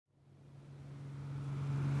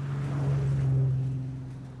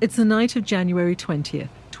It's the night of January 20th,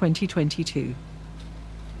 2022.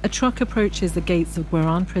 A truck approaches the gates of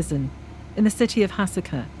Quran prison in the city of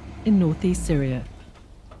Hasaka in northeast Syria.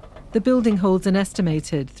 The building holds an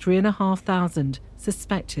estimated 3,500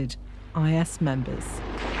 suspected IS members.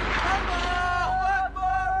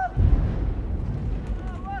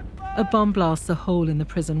 A bomb blasts a hole in the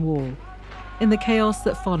prison wall. In the chaos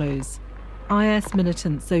that follows, IS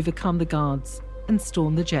militants overcome the guards and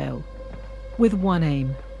storm the jail, with one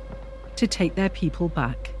aim: to take their people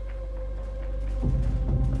back.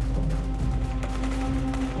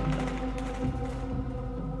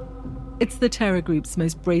 It's the terror group's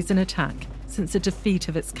most brazen attack since the defeat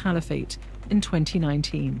of its caliphate in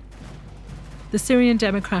 2019. The Syrian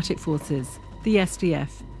Democratic Forces, the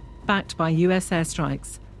SDF, backed by US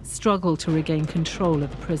airstrikes, struggle to regain control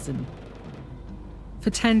of the prison.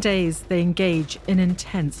 For 10 days, they engage in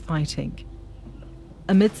intense fighting.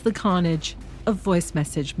 Amidst the carnage, a voice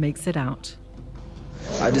message makes it out.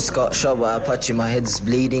 I just got shot by Apache. My head's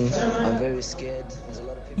bleeding. I'm very scared.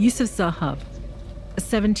 Yusuf Zahab, a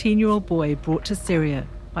 17-year-old boy brought to Syria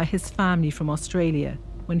by his family from Australia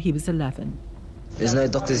when he was 11. There's no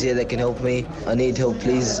doctors here that can help me. I need help,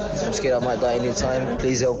 please. I'm scared I might die any time.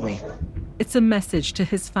 Please help me. It's a message to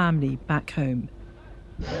his family back home.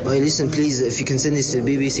 But listen, please, if you can send this to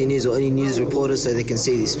BBC News or any news reporters so they can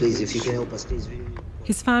see this, please. If you can help us, please.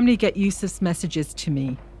 His family get Yusuf's messages to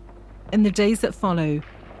me. In the days that follow,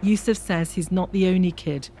 Yusuf says he's not the only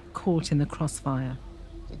kid caught in the crossfire.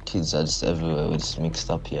 Kids are just everywhere. We're just mixed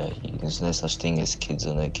up here. There's no such thing as kids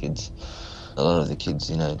or no kids. A lot of the kids,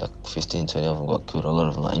 like 15, 20 of them got killed. A lot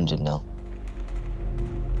of them are injured now.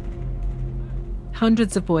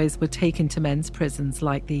 Hundreds of boys were taken to men's prisons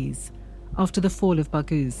like these after the fall of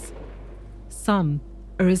Baghouz. Some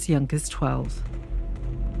are as young as 12.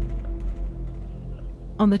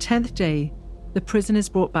 On the 10th day, the prison is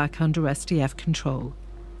brought back under SDF control.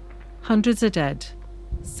 Hundreds are dead.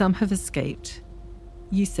 Some have escaped.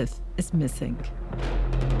 Yusuf is missing.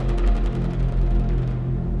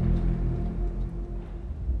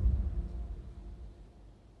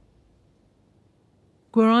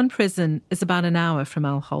 Quran prison is about an hour from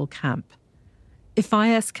Al-Hol camp. If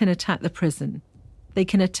IS can attack the prison, they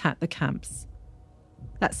can attack the camps.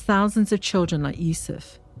 That's thousands of children like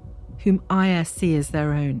Yusuf, whom IS see as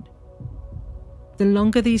their own. The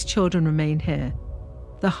longer these children remain here,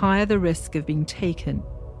 the higher the risk of being taken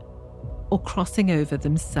or crossing over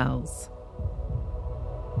themselves.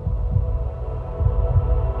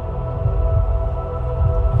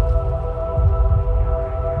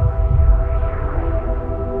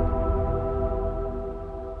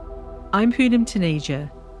 I'm Poonam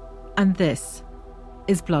Taneja, and this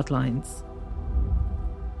is Bloodlines.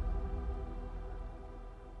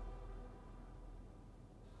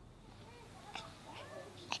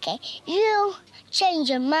 Okay, you change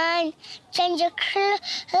your mind, change your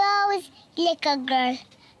clothes like a girl,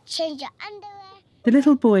 change your underwear. The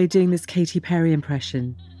little boy doing this Katy Perry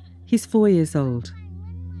impression, he's 4 years old.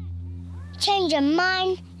 Change your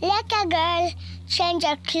mind like a girl, change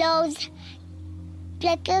your clothes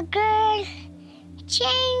like a girl,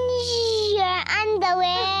 change your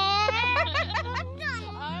underwear.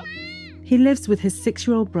 He lives with his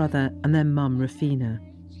 6-year-old brother and their mum, Rafina,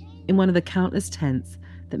 in one of the countless tents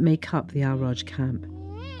that make up the Al-Raj camp.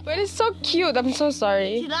 But it's so cute, I'm so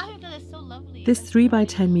sorry. It's so lovely. This 3 by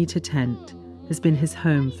 10 metre tent has been his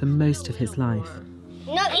home for most of his life.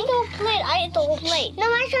 No, eat the whole plate. I eat the whole plate. No,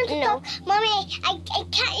 I don't know. Mommy, I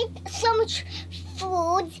can't eat so much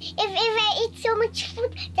food. If I eat so much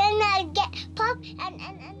food, then I'll get pop and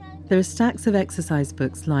There are stacks of exercise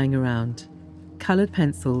books lying around, coloured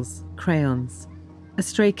pencils, crayons, a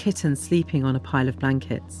stray kitten sleeping on a pile of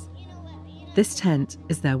blankets. This tent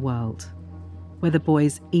is their world, where the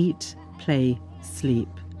boys eat, play, sleep.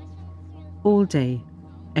 All day,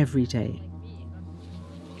 every day.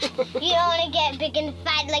 You don't want to get big and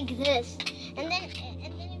fat like this. And then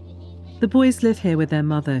The boys live here with their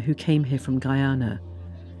mother, who came here from Guyana.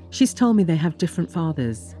 She's told me they have different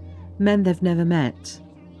fathers, men they've never met,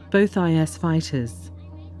 both IS fighters,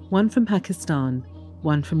 one from Pakistan,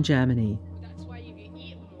 one from Germany.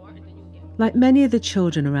 Like many of the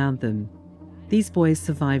children around them, these boys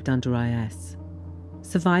survived under IS,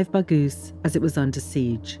 survived Baghouz as it was under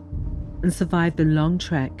siege, and survived the long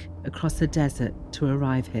trek across the desert to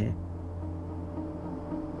arrive here.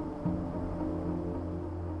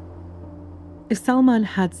 If Salmaan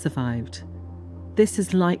had survived, this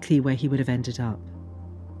is likely where he would have ended up.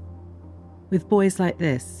 With boys like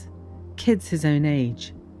this, kids his own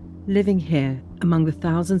age, living here among the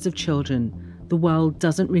thousands of children the world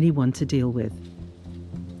doesn't really want to deal with.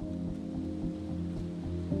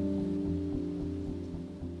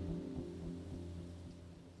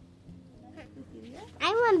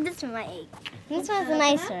 my egg. This one's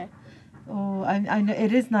nicer. Oh, I know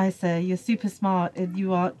it is nicer. You're super smart. And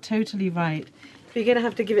you are totally right. But you're going to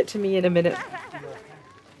have to give it to me in a minute.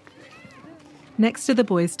 Next to the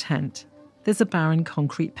boys' tent, there's a barren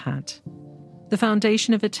concrete pad. The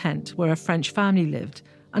foundation of a tent where a French family lived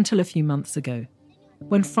until a few months ago,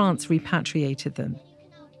 when France repatriated them.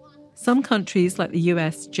 Some countries like the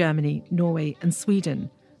US, Germany, Norway and Sweden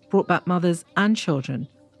brought back mothers and children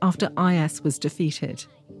after IS was defeated.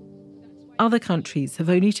 Other countries have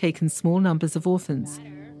only taken small numbers of orphans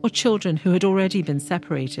or children who had already been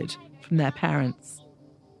separated from their parents.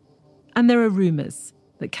 And there are rumours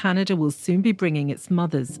that Canada will soon be bringing its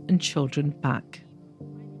mothers and children back.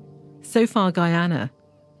 So far, Guyana,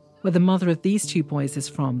 where the mother of these two boys is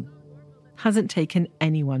from, hasn't taken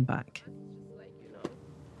anyone back.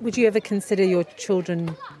 Would you ever consider your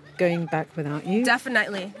children going back without you?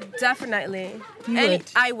 Definitely.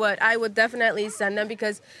 I would definitely send them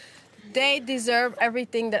because they deserve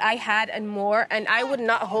everything that I had and more, and I would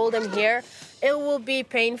not hold them here. It will be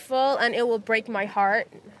painful and it will break my heart,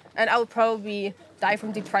 and I will probably die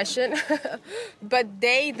from depression. But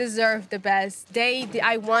they deserve the best.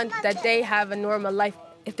 I want that they have a normal life.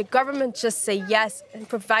 If the government just say yes and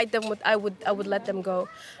provide them with, I would let them go.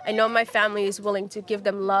 I know my family is willing to give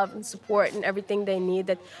them love and support and everything they need.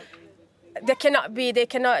 That they cannot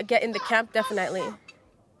get in the camp, definitely.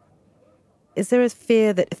 Is there a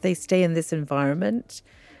fear that if they stay in this environment,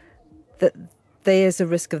 that there is a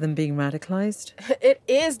risk of them being radicalized? It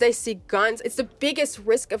is. They see guns. It's the biggest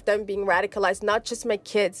risk of them being radicalized, not just my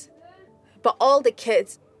kids, but all the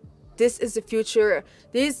kids. This is the future.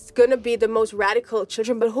 These are going to be the most radical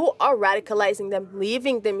children, but who are radicalizing them?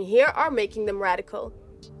 Leaving them here or making them radical?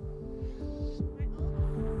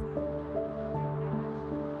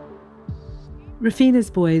 Rafina's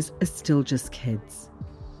boys are still just kids.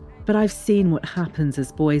 But I've seen what happens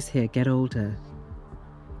as boys here get older.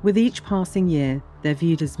 With each passing year, they're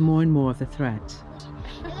viewed as more and more of a threat. If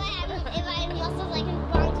I had muscles, I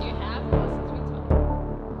can bounce your half.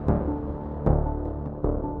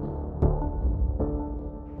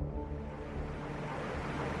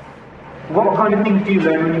 What kind of things do you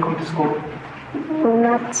learn when you come to school?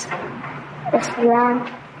 Maths, Islam,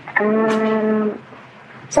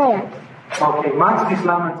 science. Okay, maths,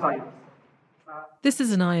 Islam and science. This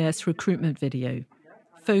is an IS recruitment video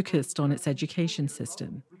focused on its education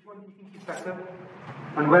system. Which one do you think is better?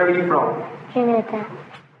 And where are you from? Canada.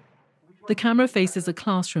 The camera faces a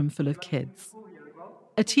classroom full of kids.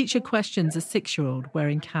 A teacher questions a 6-year-old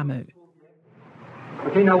wearing camo.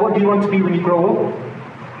 Okay, now what do you want to be when you grow up?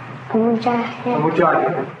 A mujahid. A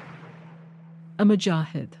mujahid. A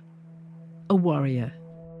mujahid, a warrior.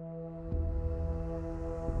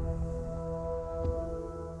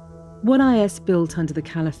 What IS built under the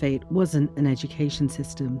caliphate wasn't an education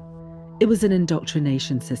system. It was an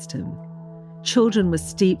indoctrination system. Children were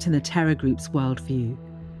steeped in the terror group's worldview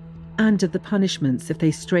and of the punishments if they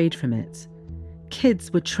strayed from it.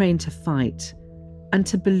 Kids were trained to fight and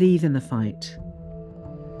to believe in the fight.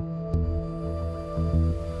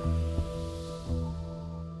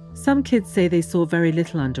 Some kids say they saw very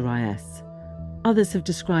little under IS. Others have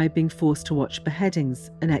described being forced to watch beheadings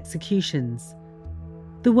and executions.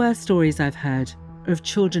 The worst stories I've heard are of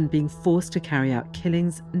children being forced to carry out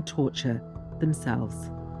killings and torture themselves.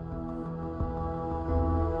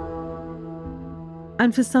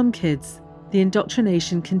 And for some kids, the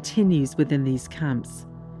indoctrination continues within these camps,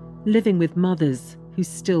 living with mothers who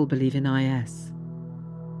still believe in IS.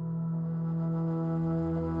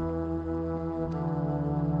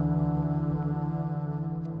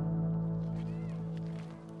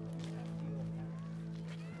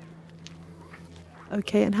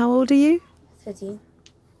 Okay, and how old are you? 13.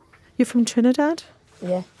 You're from Trinidad?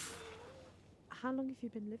 Yeah. How long have you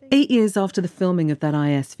been living? 8 years after the filming of that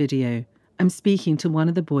IS video, I'm speaking to one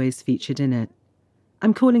of the boys featured in it.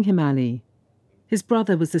 I'm calling him Ali. His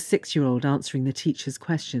brother was the 6-year-old answering the teacher's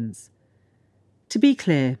questions. To be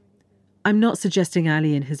clear, I'm not suggesting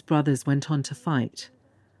Ali and his brothers went on to fight.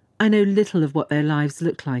 I know little of what their lives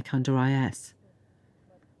looked like under IS.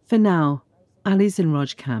 For now, Ali's in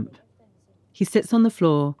Roj camp. He sits on the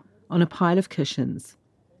floor, on a pile of cushions.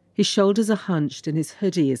 His shoulders are hunched and his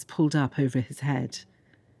hoodie is pulled up over his head.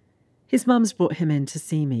 His mum's brought him in to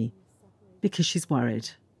see me, because she's worried.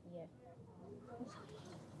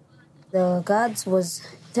 The guards was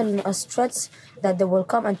telling us threats that they will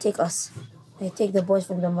come and take us. They take the boys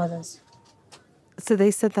from the mothers. So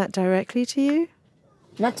they said that directly to you?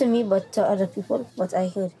 Not to me, but to other people, but I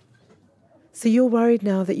heard. So you're worried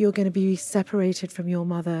now that you're going to be separated from your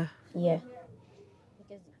mother? Yeah.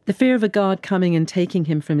 The fear of a guard coming and taking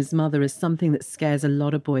him from his mother is something that scares a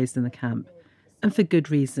lot of boys in the camp, and for good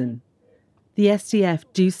reason. The SDF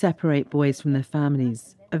do separate boys from their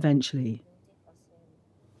families, eventually.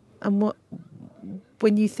 And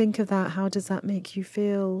when you think of that, how does that make you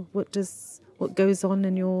feel? What goes on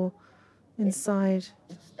in your inside?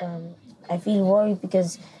 I feel worried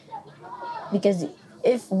because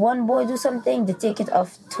if one boy do something, they take it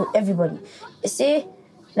off to everybody. Say,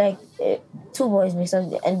 like, two boys make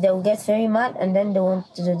something, and they'll get very mad, and then they'll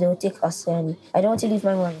take us seriously. I don't want to leave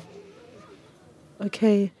my mother.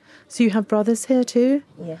 Okay, so you have brothers here too?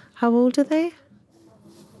 Yeah. How old are they?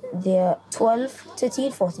 They're 12,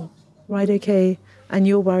 13, 14. Right, okay. And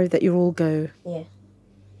you're worried that you'll all go? Yeah.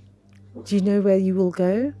 Do you know where you will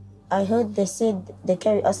go? I heard they said they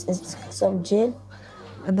carry us in some jail.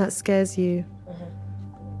 And that scares you?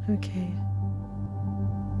 Uh-huh. Okay.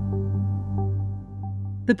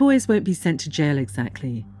 The boys won't be sent to jail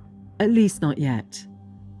exactly, at least not yet.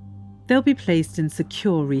 They'll be placed in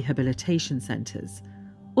secure rehabilitation centres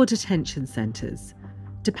or detention centres,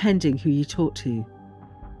 depending who you talk to.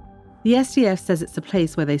 The SDF says it's a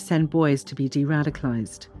place where they send boys to be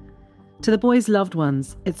de-radicalised. To the boys' loved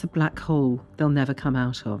ones, it's a black hole they'll never come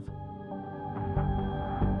out of.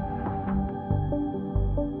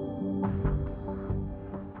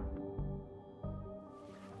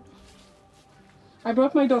 I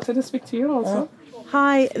brought my daughter to speak to you also.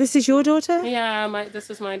 Hi, this is your daughter? Yeah, this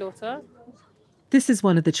is my daughter. This is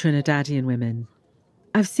one of the Trinidadian women.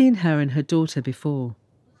 I've seen her and her daughter before.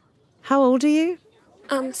 How old are you?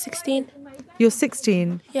 I'm 16. You're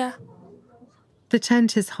 16? Yeah. The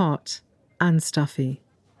tent is hot and stuffy.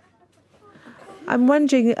 I'm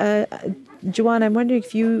wondering, Joanne,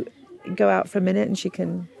 if you go out for a minute and she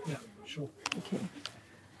can... Yeah, sure. Okay.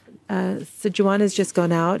 So Joanna's just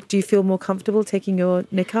gone out. Do you feel more comfortable taking your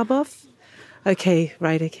niqab off? Okay,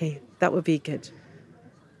 right, okay. That would be good.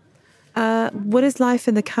 What is life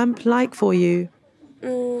in the camp like for you?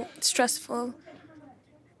 Stressful.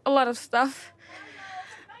 A lot of stuff.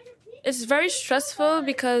 It's very stressful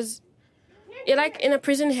because you're like in a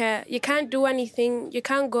prison here. You can't do anything. You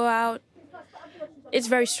can't go out. It's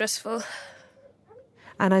very stressful.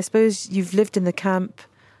 And I suppose you've lived in the camp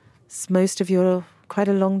quite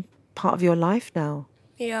a long part of your life now.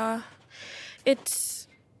 Yeah. It's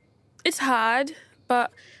hard,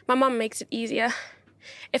 but my mom makes it easier.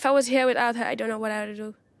 If I was here without her, I don't know what I would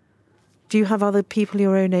do. Do you have other people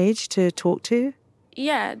your own age to talk to?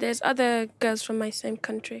 Yeah, there's other girls from my same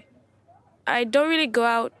country. I don't really go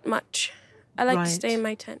out much. I like to stay in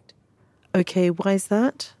my tent. Okay, why is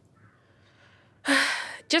that?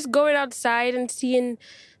 Just going outside and seeing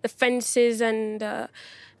the fences and the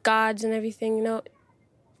guards and everything,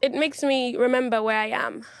 it makes me remember where I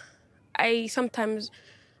am. I sometimes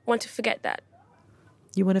want to forget that.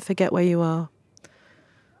 You want to forget where you are?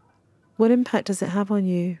 What impact does it have on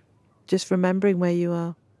you, just remembering where you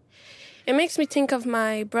are? It makes me think of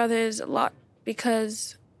my brothers a lot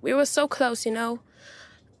because we were so close,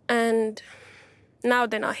 and now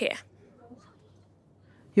they're not here.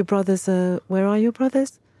 Your brothers where are your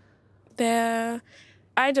brothers? I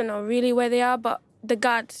don't know really where they are, but the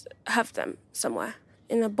guards have them somewhere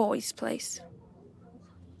in a boys' place.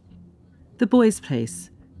 The boys' place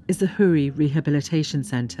is the Huri Rehabilitation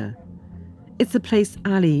Centre. It's the place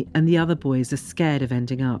Ali and the other boys are scared of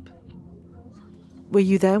ending up. Were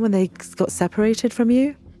you there when they got separated from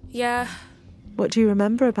you? Yeah. What do you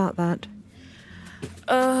remember about that?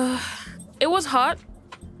 It was hot,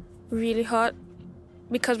 really hot,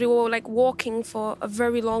 because we were walking for a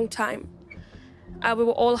very long time. We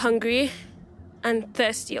were all hungry and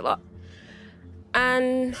thirsty a lot.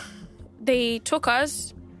 And they took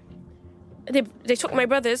us, they took my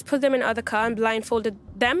brothers, put them in another car and blindfolded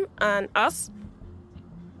them and us.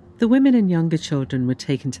 The women and younger children were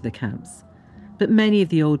taken to the camps, but many of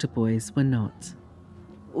the older boys were not.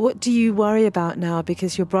 What do you worry about now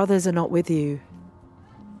because your brothers are not with you?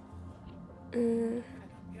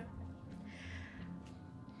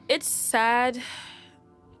 It's sad.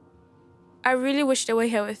 I really wish they were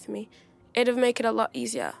here with me. It would make it a lot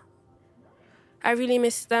easier. I really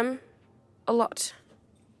miss them a lot.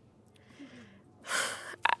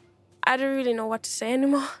 I don't really know what to say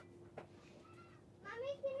anymore.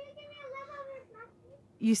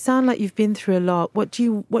 You sound like you've been through a lot. What do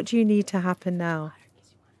you need to happen now?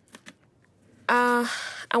 I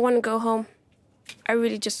want to go home. I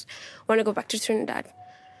really just want to go back to Trinidad.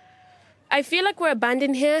 I feel like we're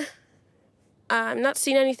abandoned here. I'm not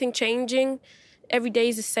seeing anything changing. Every day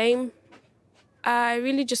is the same. I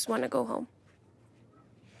really just want to go home.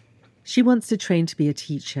 She wants to train to be a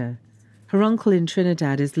teacher. Her uncle in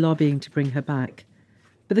Trinidad is lobbying to bring her back.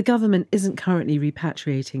 but the government isn't currently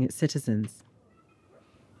repatriating its citizens.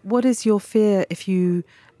 What is your fear if you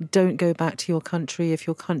don't go back to your country, if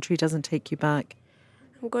your country doesn't take you back?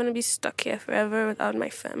 I'm going to be stuck here forever without my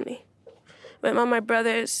family. Without my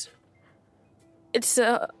brothers, it's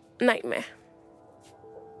a nightmare.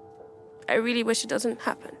 I really wish it doesn't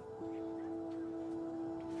happen.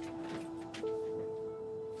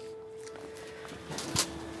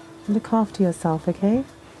 Look after yourself, okay?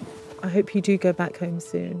 I hope you do go back home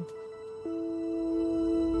soon.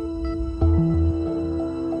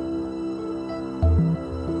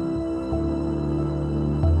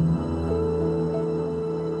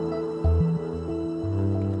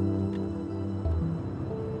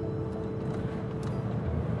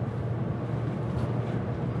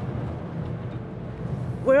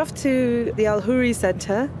 We're off to the Al Huri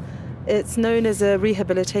Centre. It's known as a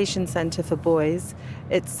rehabilitation centre for boys.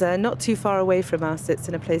 It's not too far away from us. It's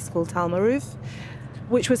in a place called Tal Maroof,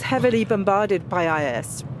 which was heavily bombarded by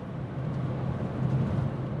IS.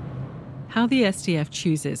 How the SDF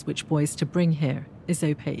chooses which boys to bring here is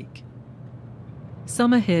opaque.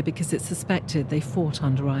 Some are here because it's suspected they fought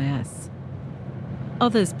under IS.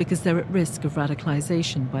 Others because they're at risk of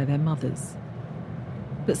radicalisation by their mothers.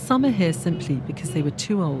 But some are here simply because they were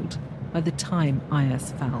too old by the time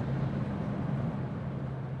IS fell.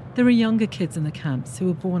 There are younger kids in the camps who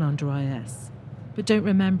were born under IS, but don't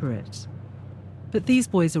remember it. But these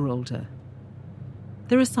boys are older.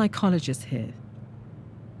 There are psychologists here.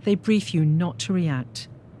 They brief you not to react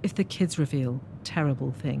if the kids reveal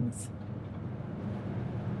terrible things.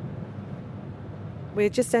 We're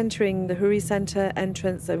just entering the Huri Centre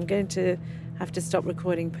entrance. I'm going to have to stop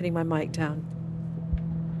recording, putting my mic down.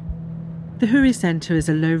 The Huri Centre is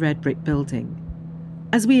a low red brick building.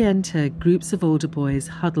 As we enter, groups of older boys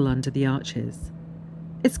huddle under the arches.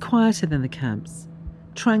 It's quieter than the camps,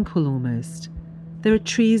 tranquil almost. There are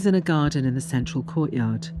trees and a garden in the central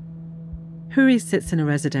courtyard. Huri sits in a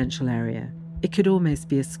residential area. It could almost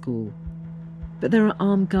be a school. But there are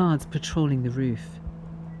armed guards patrolling the roof,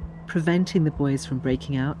 preventing the boys from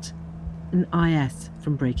breaking out and IS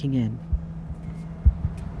from breaking in.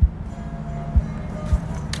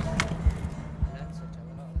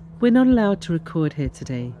 We're not allowed to record here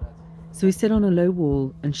today, so we sit on a low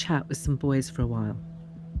wall and chat with some boys for a while.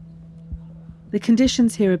 The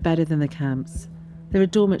conditions here are better than the camps. There are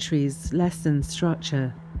dormitories, lessons,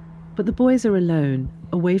 structure, but the boys are alone,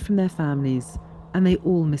 away from their families, and they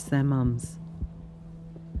all miss their mums.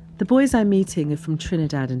 The boys I'm meeting are from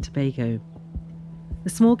Trinidad and Tobago. The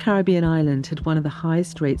small Caribbean island had one of the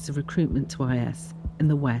highest rates of recruitment to IS in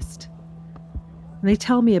the West. And they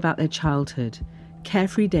tell me about their childhood,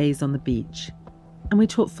 carefree days on the beach. And we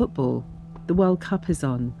talk football. The World Cup is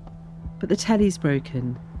on, but the telly's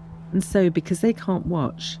broken. And so, because they can't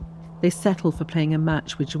watch, they settle for playing a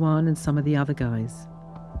match with Juan and some of the other guys.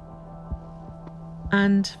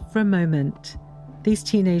 And for a moment, these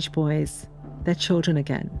teenage boys, they're children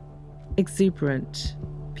again. Exuberant,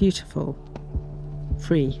 beautiful,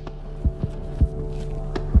 free.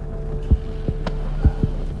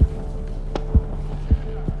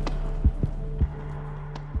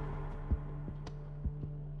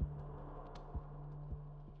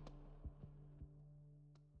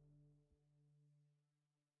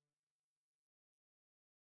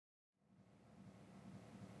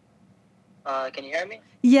 Can you hear me?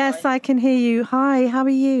 Yes, Hi. I can hear you. Hi, how are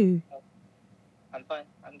you? I'm fine.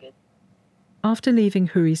 I'm good. After leaving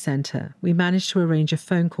Huri Centre, we managed to arrange a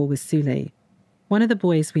phone call with Sule, one of the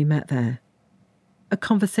boys we met there. A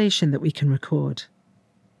conversation that we can record.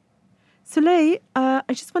 Sule, I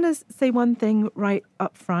just want to say one thing right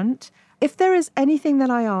up front. If there is anything that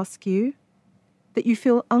I ask you that you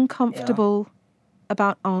feel uncomfortable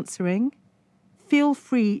about answering, feel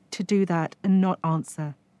free to do that and not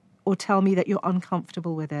answer. Or tell me that you're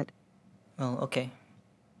uncomfortable with it. Well, okay.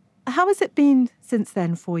 How has it been since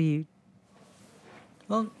then for you?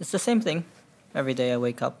 Well, it's the same thing. Every day I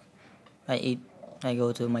wake up, I eat, I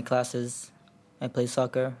go to my classes, I play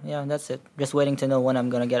soccer. Yeah, that's it. Just waiting to know when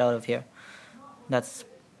I'm going to get out of here. That's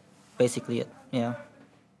basically it, yeah.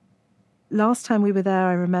 Last time we were there,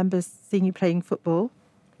 I remember seeing you playing football.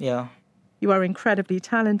 Yeah. You are incredibly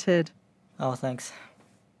talented. Oh, thanks.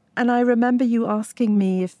 And I remember you asking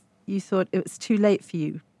me if you thought it was too late for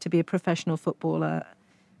you to be a professional footballer.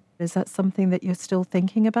 Is that something that you're still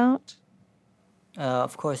thinking about?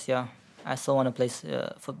 Of course, yeah. I still want to play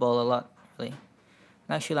football a lot, really.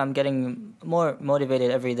 Actually, I'm getting more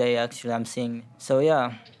motivated every day, actually, I'm seeing. So,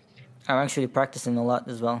 yeah, I'm actually practicing a lot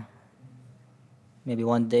as well. Maybe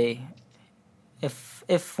one day,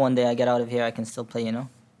 if one day I get out of here, I can still play, you know?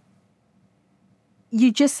 You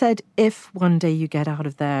just said if one day you get out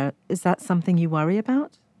of there, is that something you worry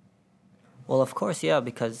about? Well, of course, yeah,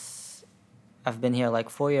 because I've been here like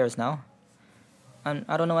 4 years now, and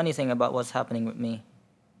I don't know anything about what's happening with me.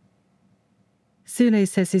 Sule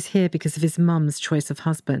says he's here because of his mum's choice of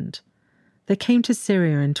husband. They came to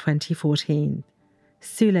Syria in 2014.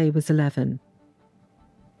 Sule was 11.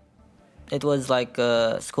 It was like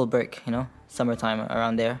school break, summertime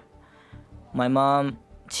around there. My mom,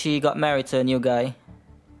 she got married to a new guy,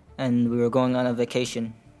 and we were going on a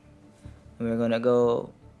vacation. We were going to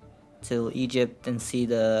go to Egypt and see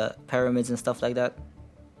the pyramids and stuff like that,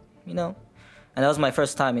 And that was my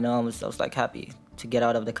first time, I was like happy to get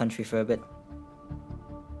out of the country for a bit.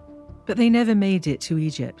 But they never made it to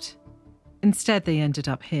Egypt. Instead, they ended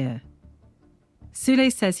up here.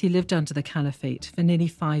 Sule says he lived under the caliphate for nearly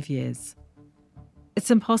 5 years. It's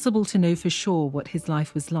impossible to know for sure what his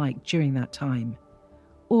life was like during that time,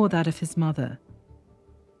 or that of his mother.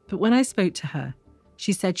 But when I spoke to her,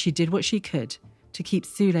 she said she did what she could to keep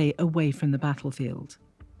Sule away from the battlefield,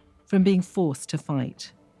 from being forced to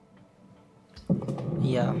fight.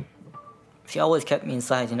 Yeah, she always kept me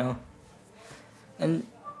inside, And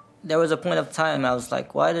there was a point of time I was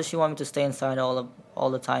like, why does she want me to stay inside all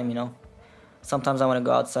the time, Sometimes I want to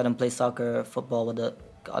go outside and play soccer or football with the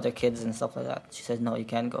other kids and stuff like that. She said, no, you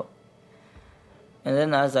can't go. And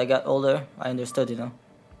then as I got older, I understood,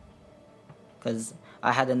 Because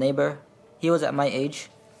I had a neighbor. He was at my age.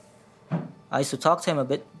 I used to talk to him a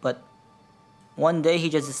bit, but one day he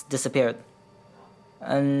just disappeared.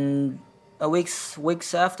 And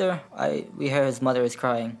weeks after, we hear his mother is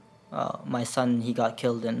crying. My son, he got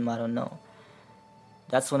killed and I don't know.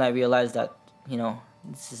 That's when I realized that,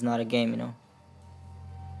 this is not a game,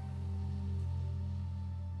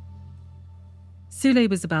 Sule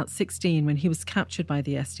was about 16 when he was captured by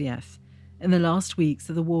the SDF in the last weeks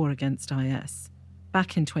of the war against IS,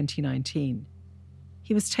 back in 2019.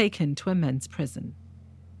 He was taken to a men's prison.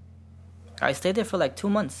 I stayed there for like 2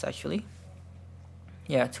 months, actually.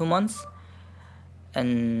 Yeah, 2 months.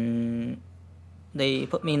 And they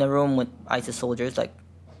put me in a room with ISIS soldiers. Like,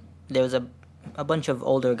 there was a bunch of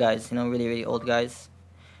older guys, really, really old guys.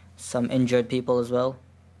 Some injured people as well.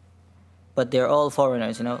 But they're all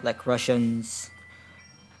foreigners, like Russians.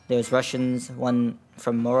 There's Russians, one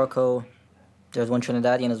from Morocco. There's one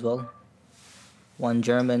Trinidadian as well. One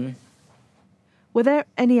German. Were there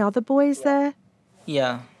any other boys there?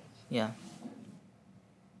 Yeah.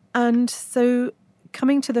 And so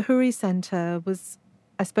coming to the Huri Centre was,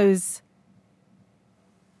 I suppose,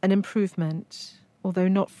 an improvement, although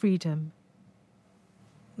not freedom.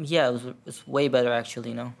 Yeah, it was way better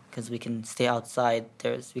actually, because we can stay outside.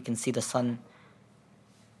 We can see the sun.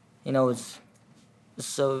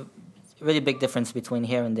 It's a really big difference between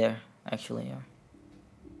here and there, actually. Yeah.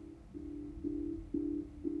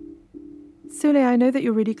 Sule, I know that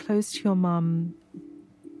you're really close to your mum.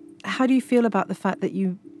 How do you feel about the fact that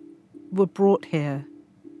you were brought here?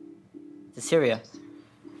 To Syria?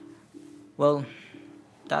 Well,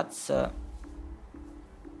 that's, I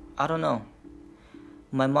don't know.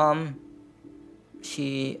 My mom,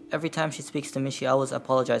 every time she speaks to me, she always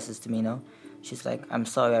apologizes to me, She's like, I'm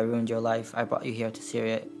sorry I ruined your life. I brought you here to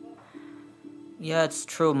Syria. Yeah, it's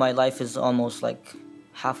true. My life is almost like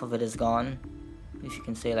half of it is gone, if you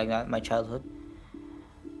can say it like that, my childhood.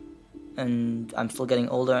 And I'm still getting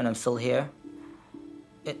older and I'm still here.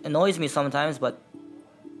 It annoys me sometimes, but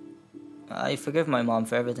I forgive my mom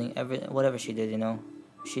for everything, whatever she did,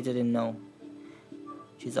 She didn't know.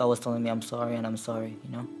 She's always telling me I'm sorry and I'm sorry,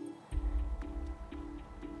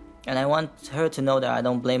 And I want her to know that I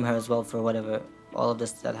don't blame her as well for all of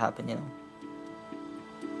this that happened,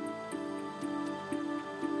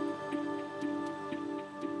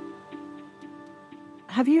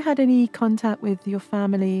 Have you had any contact with your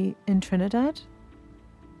family in Trinidad?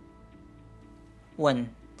 When?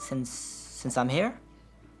 Since I'm here?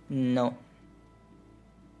 No.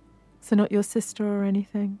 So not your sister or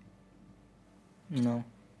anything? No.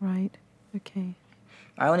 Right. Okay.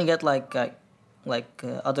 I only get like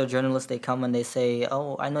other journalists. They come and they say,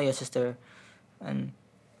 "Oh, I know your sister," and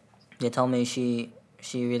they tell me she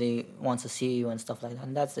really wants to see you and stuff like that,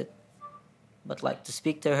 and that's it. But like to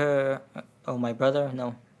speak to her or my brother,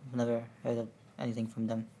 no, never heard of anything from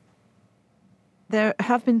them. There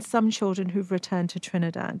have been some children who've returned to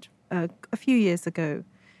Trinidad a few years ago.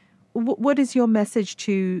 What is your message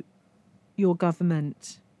to your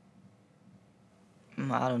government?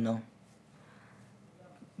 I don't know.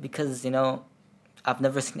 Because, I've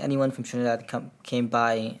never seen anyone from Trinidad came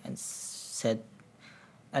by and said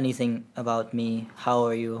anything about me. How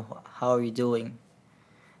are you? How are you doing?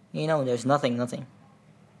 There's nothing.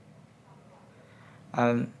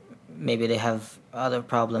 Maybe they have other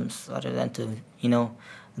problems other than to,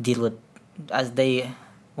 deal with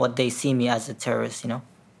what they see me as a terrorist,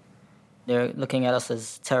 They're looking at us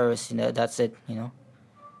as terrorists, that's it,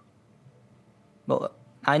 But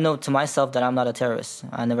I know to myself that I'm not a terrorist.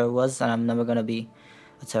 I never was, and I'm never going to be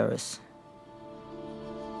a terrorist.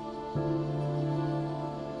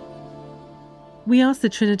 We asked the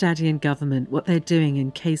Trinidadian government what they're doing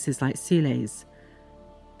in cases like Sulei's.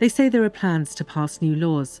 They say there are plans to pass new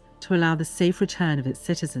laws to allow the safe return of its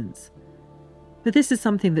citizens. But this is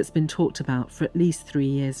something that's been talked about for at least 3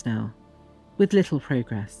 years now, with little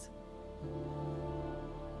progress.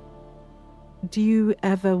 Do you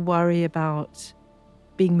ever worry about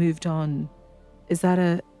being moved on? Is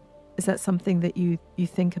that something that you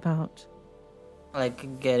think about?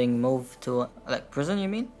 Like getting moved to prison, you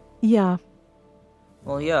mean? Yeah.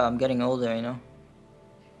 Well, yeah, I'm getting older, And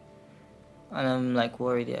I'm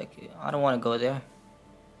worried. I don't want to go there.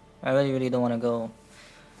 I really, really don't want to go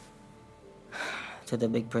to the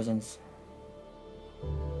big prisons.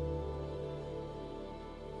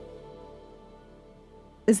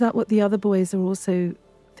 Is that what the other boys are also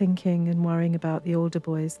thinking and worrying about, the older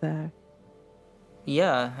boys there?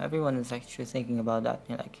 Yeah, everyone is actually thinking about that.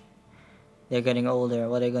 They're getting older.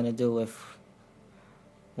 What are they going to do if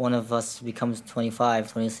one of us becomes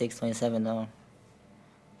 25, 26, 27? No.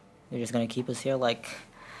 They're just going to keep us here?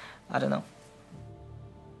 I don't know.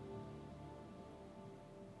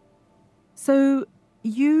 So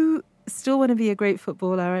you still want to be a great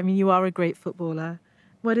footballer. I mean, you are a great footballer.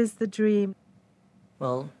 What is the dream?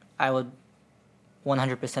 Well, I would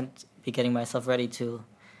 100% be getting myself ready to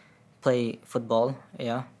play football,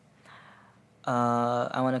 yeah.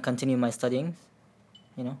 I want to continue my studying,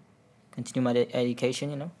 continue my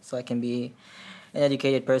education, so I can be an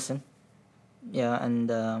educated person. Yeah, and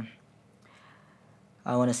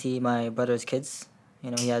I want to see my brother's kids.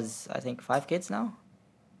 He has, I think, 5 kids now.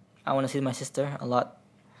 I want to see my sister a lot.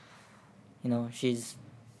 She's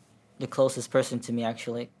the closest person to me,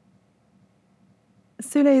 actually.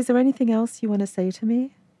 Souley, is there anything else you want to say to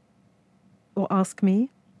me? Or ask me?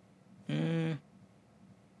 I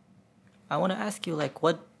want to ask you,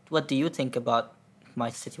 what do you think about my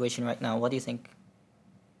situation right now? What do you think?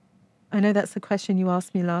 I know that's the question you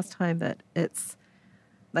asked me last time, that it's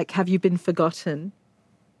have you been forgotten?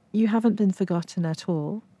 You haven't been forgotten at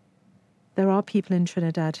all. There are people in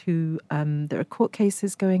Trinidad who, there are court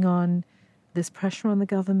cases going on. There's pressure on the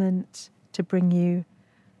government to bring you.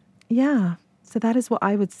 Yeah, so that is what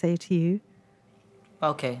I would say to you.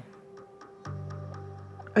 Okay.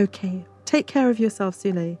 Okay. Take care of yourself,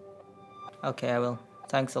 Souley. Okay, I will.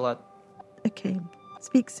 Thanks a lot. Okay.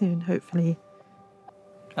 Speak soon, hopefully.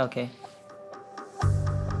 Okay.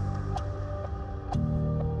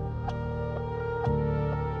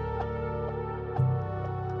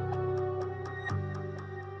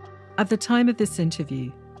 At the time of this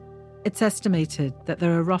interview, it's estimated that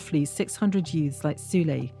there are roughly 600 youths like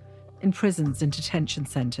Souley in prisons and detention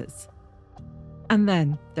centres. And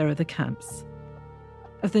then there are the camps.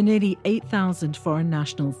 Of the nearly 8,000 foreign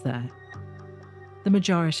nationals there, the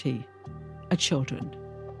majority are children.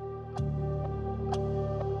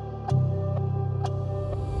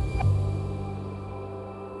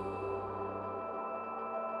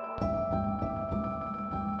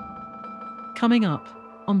 Coming up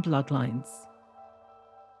on Bloodlines.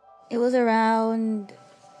 It was around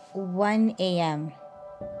 1 a.m.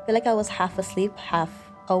 I feel like I was half asleep, half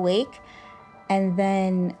awake. And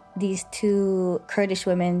then these 2 Kurdish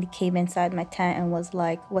women came inside my tent and was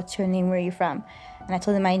like, "What's your name? Where are you from?" And I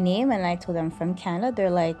told them my name, and I told them I'm from Canada. They're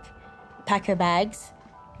like, "Pack your bags.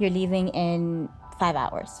 You're leaving in 5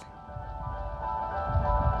 hours."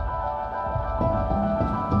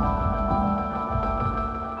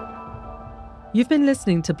 You've been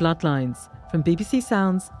listening to Bloodlines from BBC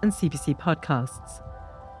Sounds and CBC Podcasts.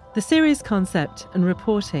 The series concept and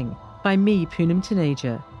reporting by me, Poonam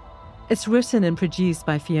Taneja. It's written and produced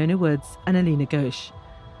by Fiona Woods and Alina Ghosh.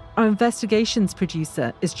 Our investigations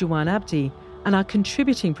producer is Jawan Abdi, and our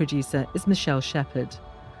contributing producer is Michelle Shepherd.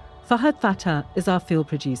 Fahad Fatah is our field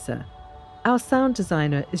producer. Our sound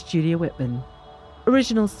designer is Julia Whitman.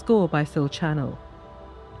 Original score by Phil Channel.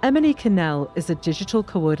 Emily Cannell is a digital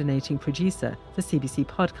coordinating producer for CBC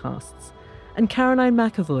Podcasts, and Caroline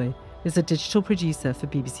McAvoy is a digital producer for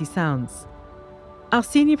BBC Sounds. Our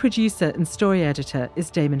senior producer and story editor is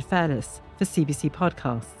Damon Fairless for CBC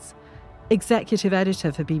Podcasts. Executive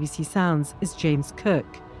editor for BBC Sounds is James Cook.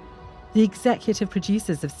 The executive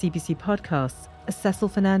producers of CBC Podcasts are Cecil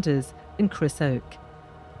Fernandez and Chris Oak.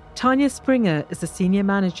 Tanya Springer is the senior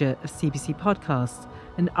manager of CBC Podcasts,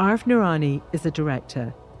 and Arif Noorani is the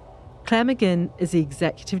director. Claire McGinn is the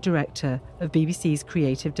Executive Director of BBC's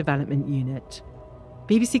Creative Development Unit.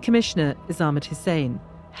 BBC Commissioner is Ahmed Hussein,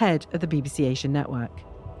 head of the BBC Asian Network.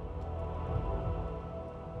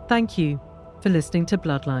 Thank you for listening to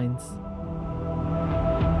Bloodlines.